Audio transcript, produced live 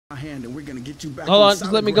hand, and we're gonna get you back. Hold on,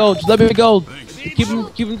 just let me go. Just let me go. Keep him.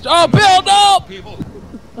 Oh, Bill, no!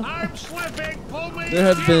 I'm slipping. Pull me.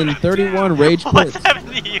 There have been 31 rage quits. What's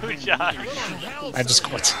happening to you, Josh? I just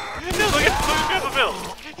quit. No, look at Grandpa Bill.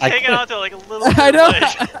 He's hanging on to like a little. I know.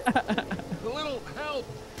 A little help.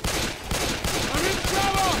 I'm in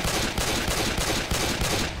trouble.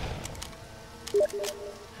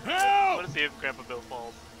 Help! What if see if Grandpa Bill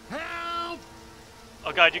falls? Help!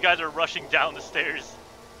 Oh god, you guys are rushing down the stairs.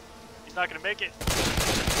 He's not gonna make it.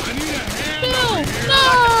 I need a hand Bill, over here. no!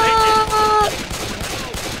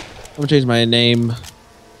 I'm gonna change my name.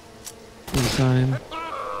 Sign.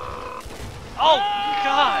 Oh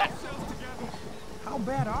god! How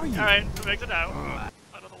bad are you? All right, who makes it out? I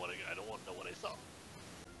don't know what I don't want to know what I saw.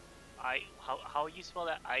 How you spell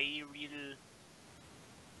that? I read.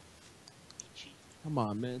 Come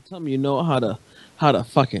on, man. Tell me you know how to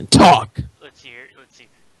fucking talk. Let's see here. Let's see.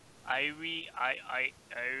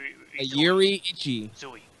 Yuri Ichi.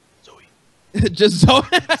 Zoe. Just Zoe.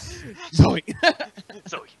 Zoe.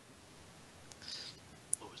 Zoe.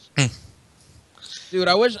 Dude,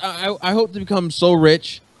 I wish I hope to become so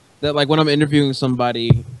rich that like when I'm interviewing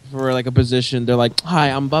somebody for like a position, they're like,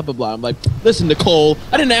 "Hi, I'm blah blah blah." I'm like, "Listen, Nicole,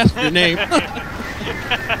 I didn't ask for your name."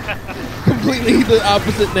 Completely the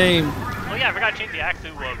opposite name. Oh yeah, I forgot to change the act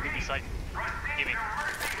to Ruby Site. Gaming.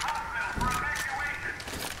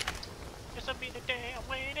 This'll be the day I'm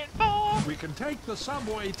waiting for. We can take the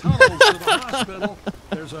subway tunnels to the hospital.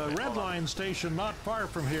 There's a red line station not far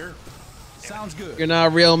from here. Sounds good. You're not a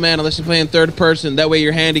real man unless you're playing third person. That way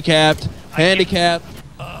you're handicapped. Handicapped.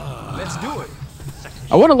 Let's do it.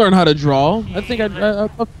 I want to learn how to draw. I think I'd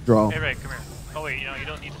love to draw. Hey Ray, come here. Oh wait, you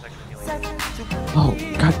don't need a second healing. Oh,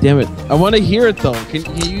 god damn it. I want to hear it though. Can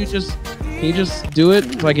you just do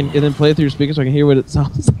it so I can and then play it through your speaker so I can hear what it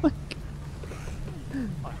sounds like?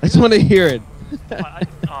 I just want to hear it.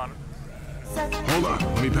 Hold on,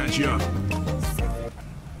 let me patch you up.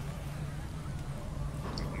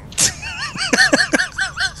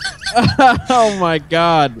 Oh my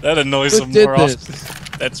god. That annoys Who him did more this? often.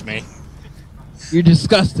 That's me. You're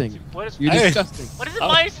disgusting. What is You're disgusting. What is it,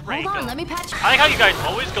 my spray? Hold on, let me patch. I like how you guys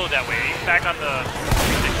always go that way. Back on the.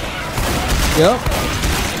 Yep.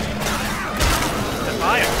 The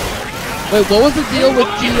fire. Wait, what was the deal with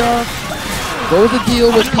the what was the deal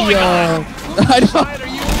with the I don't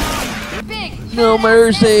No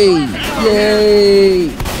mercy. Yay.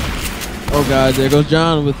 Oh god, there goes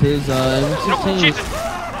John with his M16.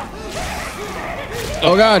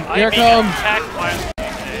 Oh god, here it comes.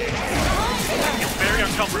 It's very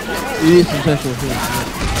uncomfortable. You need some special things.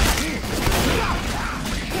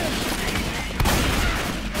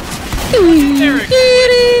 Derek.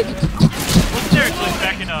 What's Derek glitch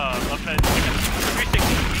back in 360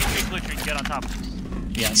 glitch where you can get on top of it?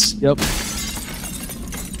 Yes. Yep.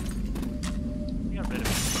 You got a bit of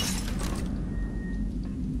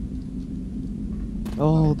it.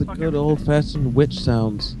 Oh, the good old-fashioned witch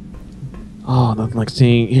sounds. Oh, nothing like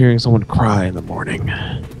hearing someone cry in the morning.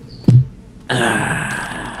 Oh,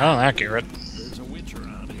 accurate. There's a witch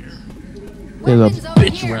around here. There's a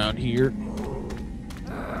bitch around here.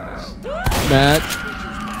 Matt.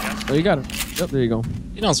 Oh, you got it. Yep, there you go.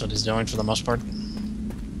 He knows what he's doing for the most part.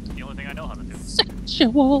 The only thing I know how to do.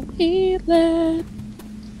 Sexual healing.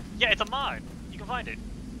 Yeah, it's a mod. You can find it.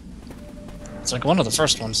 It's like one of the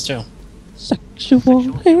first ones, too.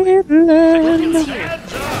 Sexual healing.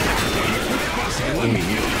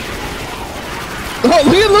 Oh,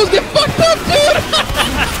 look at Luke get fucked up, dude!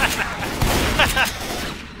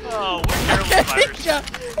 Oh, we're terrible fighters.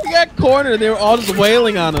 He got cornered. They were all just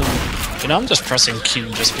wailing on him. You know, I'm just pressing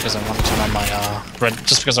Q just because I want to turn on my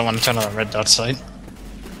the red dot sight.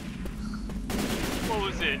 What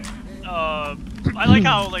was it? I like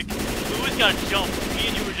how like Lewis got jumped. Me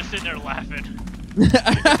and you were just sitting there laughing. This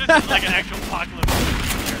is like an actual apocalypse.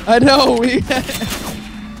 I know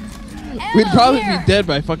we'd probably be dead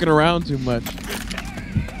by fucking around too much.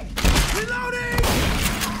 Reloading!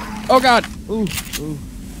 Oh god! Ooh, ooh.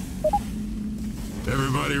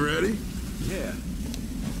 Everybody ready? Yeah.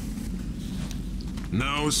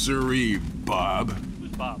 No siree, Bob.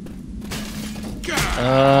 Who's Bob?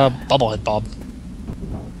 Bubblehead Bob.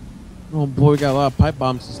 Oh boy, we got a lot of pipe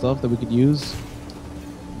bombs and stuff that we could use.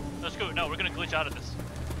 Let's go. No, we're gonna glitch out of this.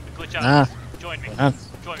 We glitch out Nah. of this. Join me.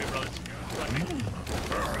 Join me, brothers. Join me.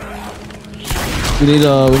 We need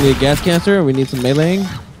a gas canister. We need some meleeing.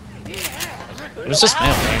 It was just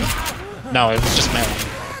meleeing. No, it was just meleeing.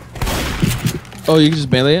 Oh, you can just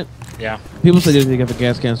melee it? Yeah. People said you need to get the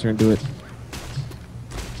gas canister and do it.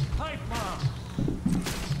 Pipe bomb.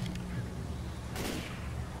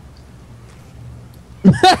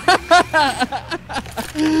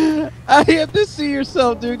 You have to see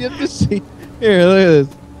yourself, dude. You have to see. Here, look at this.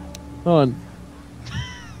 Hold on.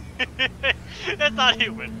 That's not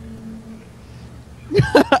human.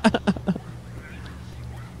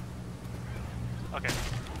 Okay.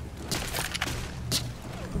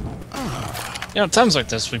 You know, times like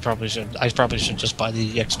this, I probably should just buy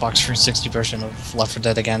the Xbox 360 version of Left 4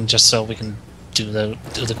 Dead again, just so we can do the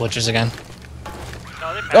glitches again.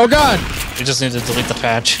 No, they Oh God! We just need to delete the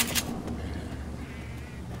patch.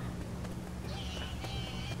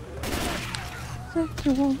 Hey,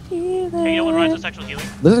 you know what rides with sexual healing?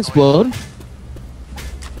 Does it explode?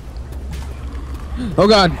 Oh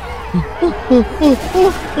God!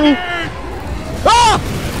 Ah!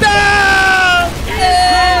 No!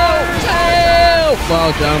 Help! Help!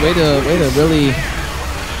 Wow, John, way to really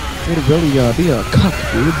be a cuck,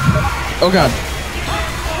 dude. Oh God!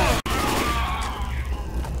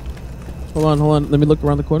 Hold on. Let me look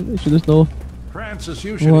around the corner. Make sure there's no. Francis,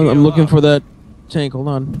 you should Hold on, I'm heal looking up. for that tank. Hold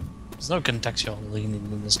on. There's no contextual leaning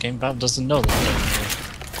in this game. Bob doesn't know that.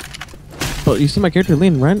 But you see my character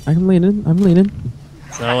leaning, right? I'm leaning. I'm leaning.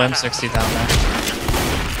 No M60 down there.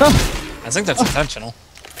 Ah! I think that's intentional.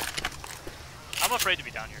 I'm afraid to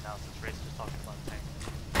be down here now since Ray's just talking about the tank.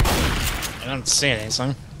 I don't see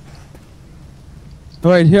anything.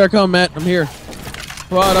 All right, here I come, Matt. I'm here.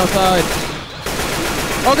 Go out outside.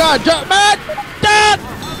 Oh God, jump, Matt! Dad!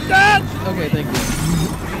 Dad! Okay, thank you.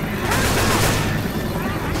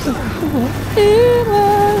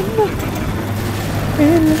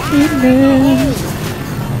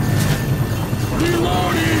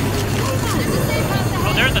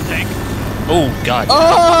 Oh, there's the tank. Oh God!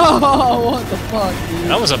 Oh, what the fuck, dude?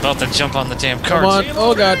 I was about to jump on the damn Come cart. on.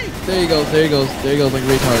 Oh God. There he goes. There he goes. There he goes like a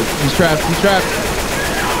retard. He's trapped. He's trapped.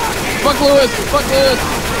 Fuck Lewis. Fuck Lewis.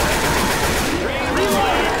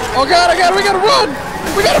 Oh God. We gotta run.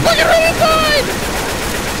 We gotta fucking run inside.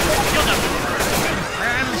 Kill them.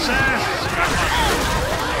 Francis!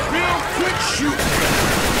 Real quick shoot!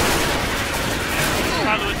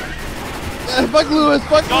 Bye, Louis. Fuck Lewis.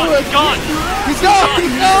 Fuck Gone. Lewis. Gone. He's gone.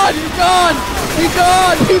 He's gone. He's gone. He's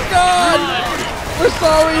gone. He's gone. We're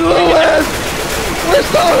sorry, Lewis. We're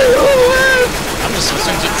sorry, Lewis. I'm just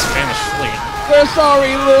listening to the Spanish fleet. We're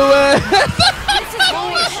sorry, Lewis. This is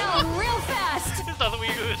going to hell real fast. There's nothing we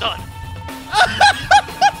could have done.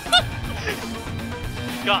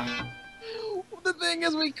 God. The thing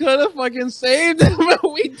is, we could have fucking saved him, but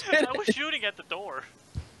we didn't. I was shooting at the door.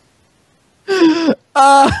 He's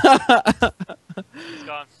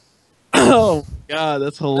gone. Oh God,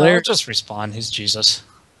 that's No, hilarious. just respawn. He's Jesus.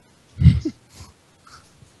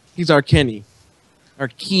 He's our Kenny. Our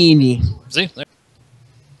Kenny. See? There.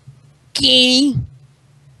 Kenny.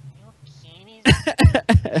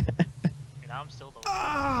 And I'm still the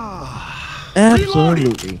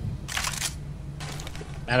Absolutely.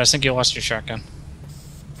 Matt, I think you lost your shotgun.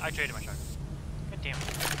 I traded my shotgun. God damn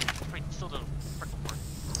it. Wait, still doesn't frickin' work.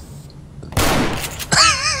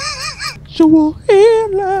 Joel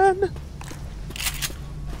Hanlon.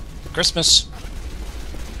 Christmas.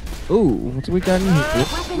 Ooh, what's we got in here?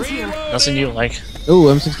 Weapons here. Nothing you like. Ooh,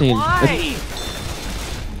 M16. Why?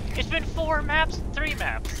 It's been 4 maps, 3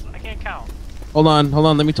 maps. I can't count. Hold on.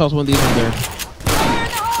 Let me toss one of these in there. Fire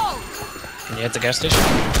in the hole. Can you hit the gas station?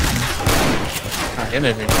 I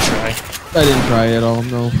didn't even try. I didn't try at all.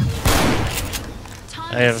 No.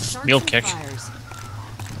 Time I have to start mule some kick. fires.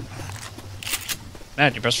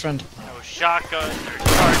 Matt, your best friend. There was shotguns, there's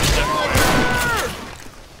charges everywhere.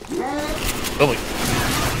 Billy.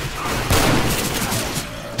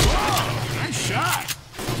 Nice shot.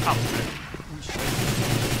 Oh,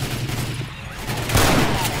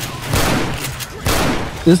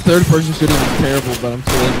 This third-person shooting is terrible, but I'm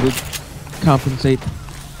still able to compensate.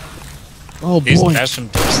 Oh These boy. passion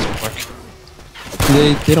doors don't work.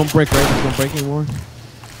 They don't break, right? They don't break anymore.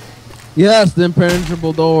 Yes, the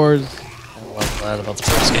impenetrable doors. I love that about the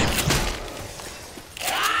first game.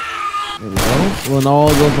 There we go. When all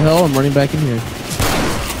goes to hell, I'm running back in here.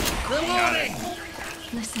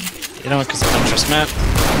 Listen, You know what? Because I don't trust Matt.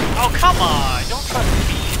 oh come on! Don't trust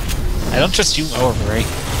me. I don't trust you or Ray.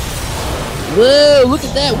 Whoa, look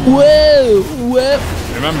at that. Whoa, whoa.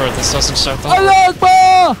 Remember, this doesn't start the Allah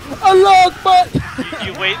Akbar! Allah Akbar!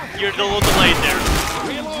 You wait. You're a little delayed there.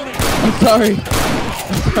 I'm sorry.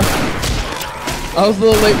 I was a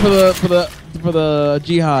little late for the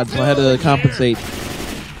jihad, so I had to compensate. I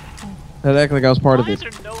had to act like I was part of Why it.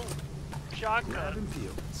 is there no shotgun?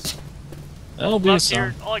 That'll be Left some.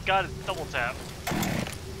 here, all I got is double tap.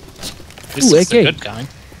 This Ooh, is the AK. good guy.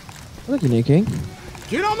 Look at AK.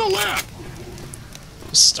 Get on the left.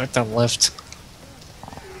 Just start that lift.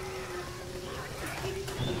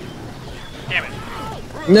 Damn it.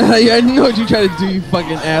 Nah, yeah, I know what you try to do, you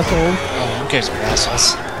fucking asshole. Oh, who cares about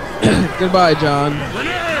assholes? Goodbye, John.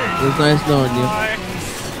 It was nice knowing you. Bye.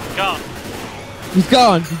 Gone. He's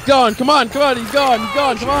gone. He's gone. Come on. Come on. He's gone. He's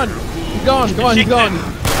gone. Come on. He's gone. Come on. He's gone.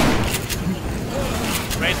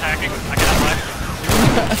 Ray's hacking. I cannot lie.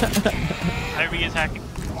 Irene is hacking.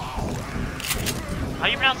 How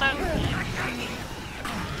you pronounce that?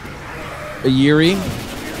 A Yuri.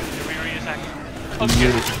 Irene is hacking. Oh,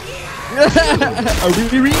 Yuri. A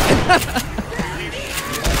Riri.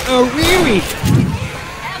 A Riri.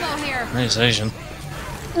 Ammo here. Nice Asian.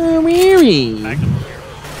 A Riri.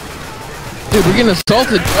 Dude, we're getting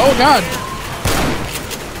assaulted. Oh god.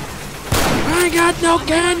 I got no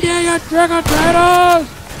candy, you trick-or-treaters!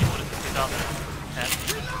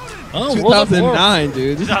 Oh, World at War. 2009,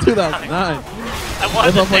 dude. This is 2009. I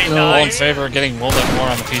wanted to say fucking All in 9. favor of getting World at War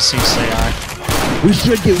on the PC, say aye. We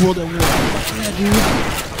should get World at War. Yeah, dude.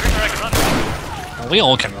 Well, we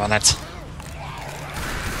all can run it.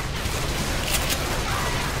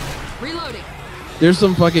 Reloading. There's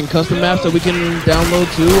some fucking custom maps that we can download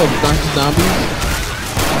too of Dr. Zombies.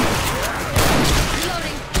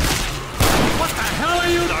 Reloading. What the hell are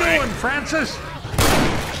you doing, Francis?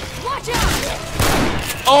 Watch out.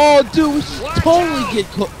 Oh, dude, we should totally get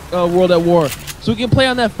World at War so we can play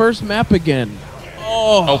on that first map again.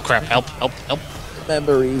 Oh crap, help, help, help.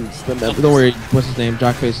 Memories. Don't worry, what's his name?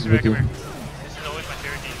 Jockface is with you. This is always my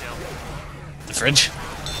favorite detail. The fridge?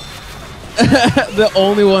 The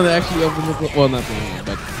only one that actually opens the well, not the only one,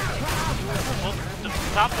 but Well, the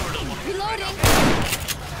top door doesn't want to Reloading.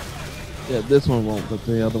 yeah, this one won't, but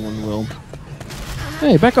the other one will.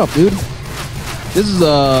 Hey, back up, dude. This is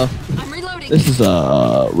I'm reloading.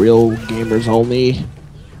 real gamers only.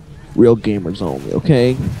 Real gamers only,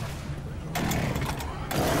 okay?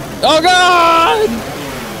 Oh god!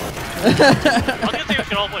 I was gonna say we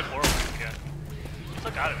could all play Portal again.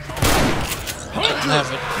 Still got it. I don't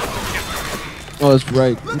have it. Oh, that's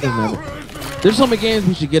right. He doesn't have it. There's so many games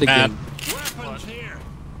we should get again. Weapons here.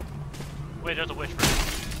 Wait, there's a witch for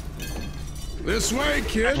This way,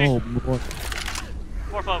 kid. Oh, boy.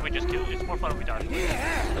 more fun if we just kill. It's more fun if we die.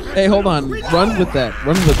 Hey, hold on. Run with that.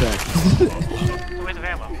 Run with that. It's a waste of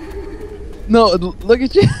ammo. No, look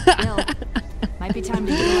at you. Bill, might be time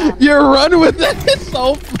to get up. Your run with that is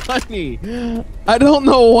so funny. I don't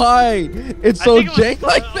know why. It's so I think it was- jank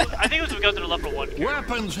like that. I think it was because they're level 1.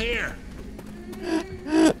 Weapons here.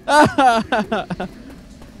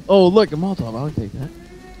 Oh, look, a Molotov. I'll take that.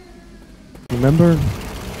 Remember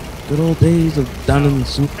good old days of down in the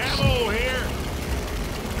soup? Ammo here.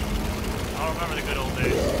 I'll remember the good old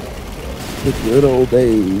days. The good old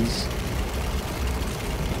days.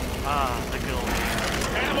 Ah, the good old days.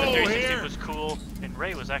 The Ammo 360 here. was cool, and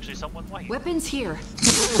Ray was actually somewhat white. Weapons here.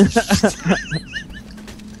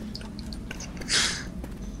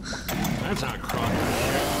 That's not crock.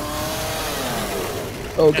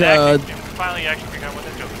 Oh, And God. actually, finally, actually figured out what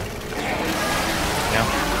they're doing. Yeah.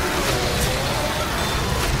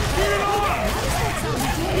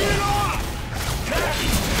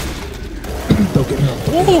 Don't get hurt.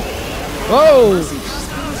 Whoa!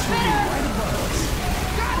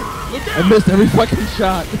 I missed every fucking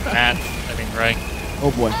shot. Matt, I mean Ray.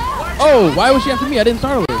 Oh, boy. Oh, why was she after me? I didn't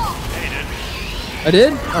start with her. Yeah, you did. I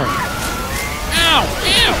did? Oh. Ow!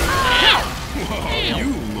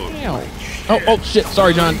 Oh, shit.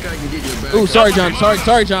 Sorry, John. Ooh, sorry, John.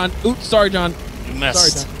 Sorry, John. Oops, sorry, John. You Sorry,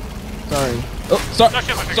 missed. John. Sorry. Oh, sorry.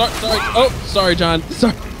 Sorry. Oh, sorry, John.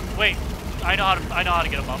 Sorry. Wait, I know how to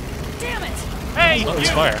get him up. Damn it. Hey, Oh, it's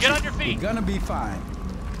you, fire. get on your feet. Gonna be fine.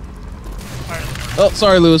 Oh,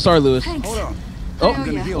 sorry, Lewis. Sorry, Lewis. Thanks. Hold on. Oh, I'm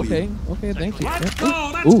gonna heal okay. Okay, thank you. Let's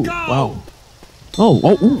go. Let's Ooh, go. wow.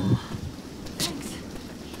 Oh, ooh. Thanks.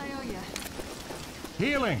 I owe ya.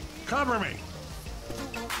 Healing. Cover me.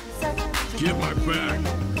 Get my back. I'm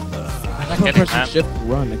not I'm getting pressing that. shift to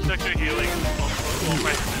run. I keep- Sexual healing. Well,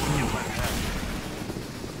 right, heal by that.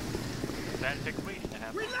 That take away to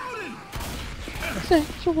have.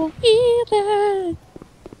 Sexual healing.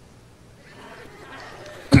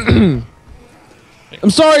 I'm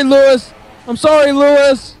sorry, Lewis. I'm sorry,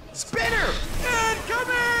 Lewis. Spinner!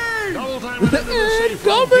 Incoming! Double time into the safe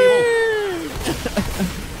room, people. Coming.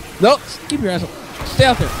 No, keep your ass up. Stay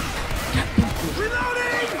out there.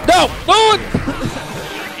 Reloading! No, no.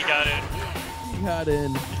 He got it. He got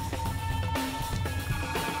in.